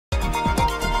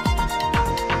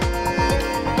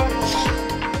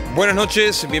Buenas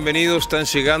noches, bienvenidos. Están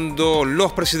llegando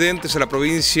los presidentes a la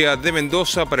provincia de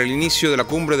Mendoza para el inicio de la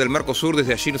Cumbre del Mercosur.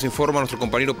 Desde allí nos informa nuestro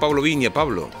compañero Pablo Viña.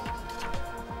 Pablo.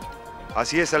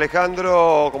 Así es,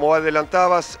 Alejandro, como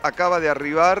adelantabas, acaba de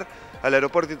arribar al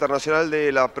aeropuerto internacional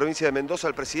de la provincia de Mendoza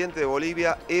el presidente de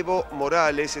Bolivia, Evo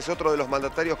Morales. Es otro de los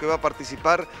mandatarios que va a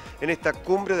participar en esta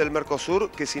Cumbre del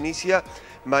Mercosur que se inicia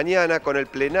mañana con el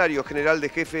plenario general de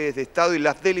jefes de Estado y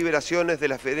las deliberaciones de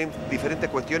las diferentes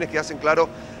cuestiones que hacen claro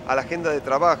a la agenda de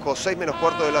trabajo. 6 menos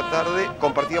cuarto de la tarde,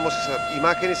 compartíamos esas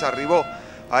imágenes, arribó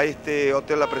a este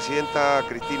hotel la presidenta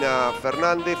Cristina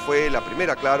Fernández, fue la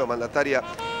primera, claro, mandataria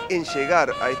en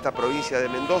llegar a esta provincia de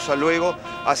Mendoza. Luego,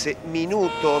 hace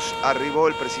minutos, arribó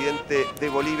el presidente de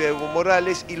Bolivia, Evo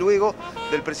Morales, y luego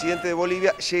del presidente de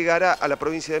Bolivia llegará a la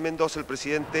provincia de Mendoza el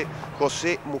presidente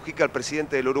José Mujica, el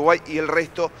presidente del Uruguay, y el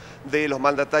resto de los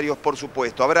mandatarios, por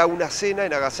supuesto. Habrá una cena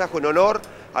en agasajo en honor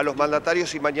a los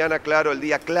mandatarios y mañana, claro, el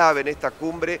día clave en esta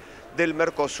cumbre del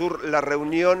Mercosur, la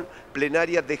reunión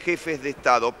plenaria de jefes de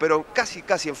Estado. Pero casi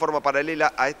en forma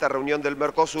paralela a esta reunión del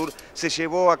Mercosur se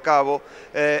llevó a cabo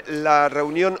la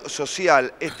reunión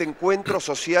social, este encuentro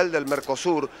social del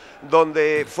Mercosur,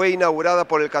 donde fue inaugurada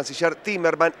por el canciller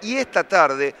Timerman, y esta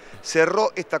tarde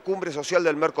cerró esta cumbre social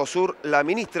del Mercosur la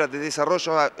ministra de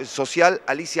Desarrollo Social,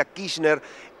 Alicia Kirchner.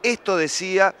 Esto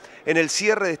decía en el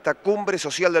cierre de esta cumbre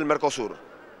social del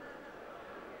Mercosur.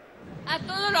 A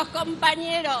todos los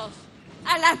compañeros,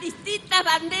 a las distintas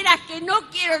banderas que no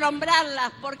quiero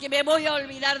nombrarlas porque me voy a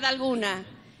olvidar de alguna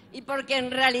y porque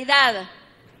en realidad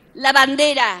la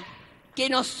bandera que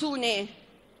nos une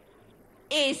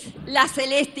es la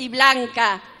celeste y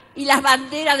blanca y las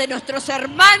banderas de nuestros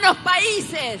hermanos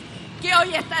países que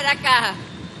hoy están acá.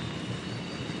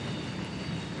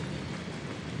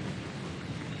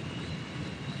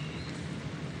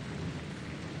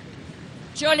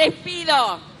 Yo les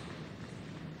pido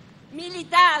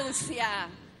militancia,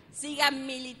 sigan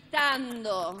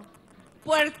militando,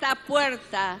 puerta a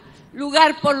puerta,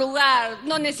 lugar por lugar.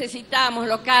 No necesitamos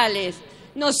locales,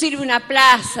 nos sirve una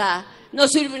plaza,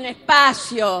 nos sirve un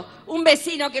espacio, un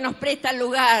vecino que nos presta el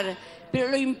lugar, pero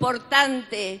lo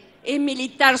importante es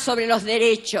militar sobre los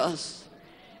derechos.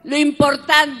 Lo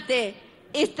importante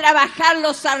es trabajar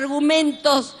los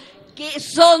argumentos que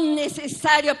son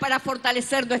necesarios para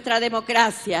fortalecer nuestra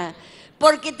democracia.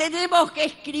 Porque tenemos que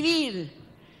escribir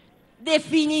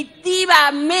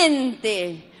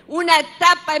definitivamente una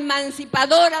etapa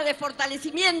emancipadora de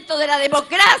fortalecimiento de la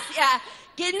democracia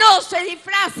que no se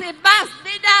disfrace más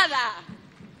de nada.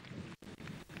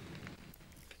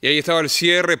 Y ahí estaba el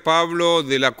cierre, Pablo,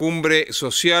 de la cumbre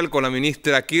social con la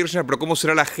ministra Kirchner. Pero ¿cómo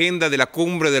será la agenda de la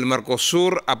cumbre del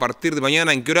Mercosur a partir de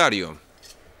mañana? ¿En qué horario?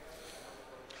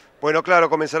 Bueno, claro,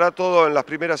 comenzará todo en las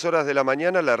primeras horas de la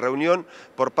mañana, la reunión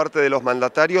por parte de los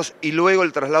mandatarios y luego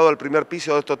el traslado al primer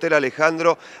piso de este hotel,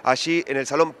 Alejandro, allí en el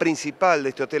salón principal de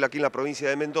este hotel aquí en la provincia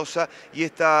de Mendoza, y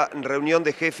esta reunión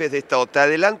de jefes de Estado. Te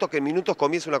adelanto que en minutos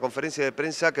comienza una conferencia de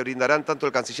prensa que brindarán tanto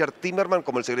el canciller Timerman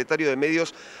como el secretario de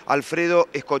Medios, Alfredo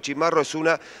Escochimarro. Es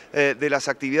una de las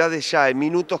actividades ya en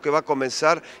minutos que va a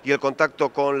comenzar, y el contacto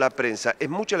con la prensa. Es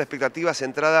mucha la expectativa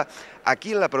centrada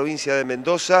aquí en la provincia de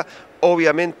Mendoza.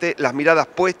 Obviamente las miradas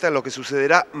puestas en lo que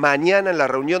sucederá mañana en la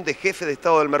reunión de jefes de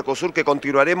Estado del Mercosur, que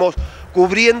continuaremos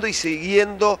cubriendo y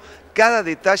siguiendo cada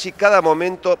detalle y cada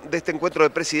momento de este encuentro de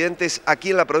presidentes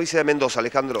aquí en la provincia de Mendoza.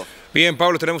 Alejandro. Bien,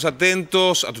 Pablo, estaremos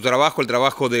atentos a tu trabajo, el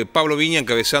trabajo de Pablo Viña,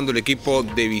 encabezando el equipo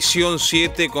de Visión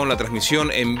 7 con la transmisión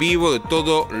en vivo de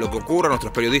todo lo que ocurra,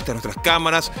 nuestros periodistas, nuestras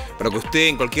cámaras, para que usted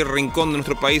en cualquier rincón de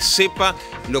nuestro país sepa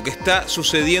lo que está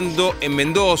sucediendo en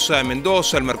Mendoza,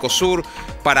 el Mercosur,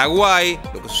 Paraguay,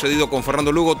 lo que ha sucedido con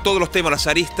Fernando Lugo, todos los temas, las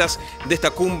aristas de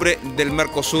esta cumbre del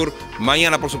Mercosur.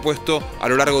 Mañana, por supuesto, a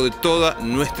lo largo de toda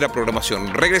nuestra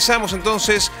programación. Regresamos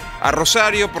entonces a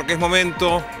Rosario porque es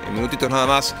momento, en minutitos nada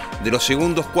más, de los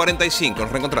segundos 45. Nos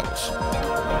reencontramos.